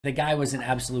The guy was an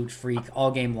absolute freak all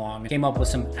game long, came up with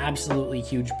some absolutely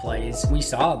huge plays. We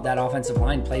saw that offensive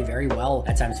line play very well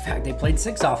at times. In fact, they played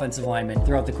 6 offensive linemen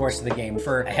throughout the course of the game.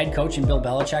 For a head coach in Bill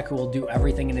Belichick who will do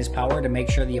everything in his power to make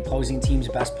sure the opposing team's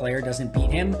best player doesn't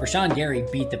beat him, Rashan Gary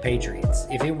beat the Patriots.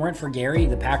 If it weren't for Gary,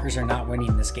 the Packers are not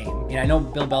winning this game. And I know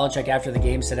Bill Belichick after the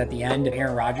game said at the end,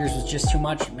 Aaron Rodgers was just too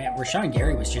much. Man, Rashan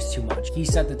Gary was just too much. He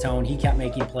set the tone. He kept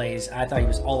making plays. I thought he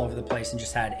was all over the place and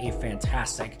just had a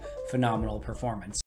fantastic, phenomenal performance.